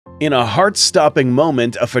In a heart-stopping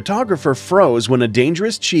moment, a photographer froze when a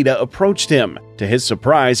dangerous cheetah approached him. To his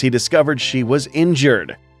surprise, he discovered she was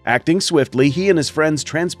injured. Acting swiftly, he and his friends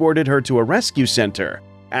transported her to a rescue center.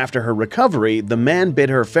 After her recovery, the man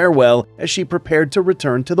bid her farewell as she prepared to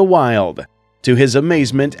return to the wild. To his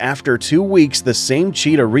amazement, after 2 weeks, the same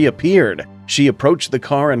cheetah reappeared. She approached the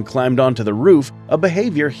car and climbed onto the roof, a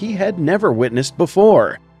behavior he had never witnessed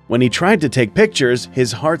before. When he tried to take pictures,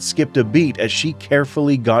 his heart skipped a beat as she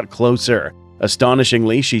carefully got closer.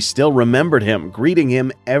 Astonishingly, she still remembered him, greeting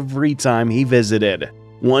him every time he visited.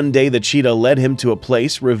 One day, the cheetah led him to a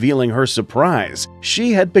place, revealing her surprise.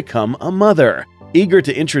 She had become a mother. Eager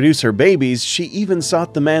to introduce her babies, she even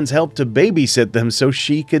sought the man's help to babysit them so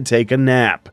she could take a nap.